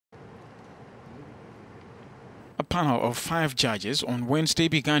A panel of 5 judges on Wednesday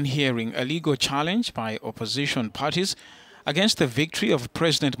began hearing a legal challenge by opposition parties against the victory of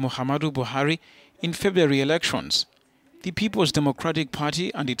President Muhammadu Buhari in February elections. The People's Democratic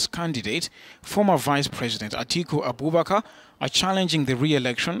Party and its candidate, former Vice President Atiku Abubakar, are challenging the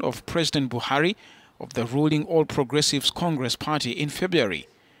re-election of President Buhari of the ruling All Progressives Congress Party in February.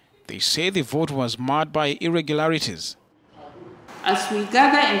 They say the vote was marred by irregularities. As we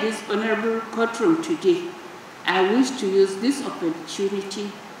gather in this honorable courtroom today, I wish to use this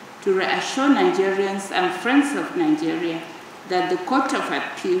opportunity to reassure Nigerians and friends of Nigeria that the Court of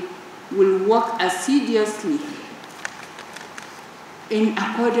Appeal will work assiduously in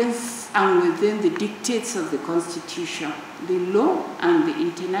accordance and within the dictates of the Constitution, the law, and the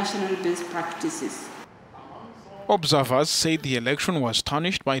international best practices. Observers say the election was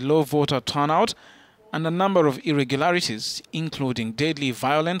tarnished by low voter turnout and a number of irregularities, including deadly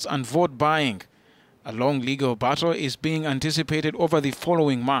violence and vote buying. A long legal battle is being anticipated over the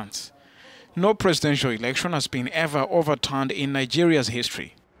following months. No presidential election has been ever overturned in Nigeria's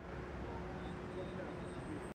history.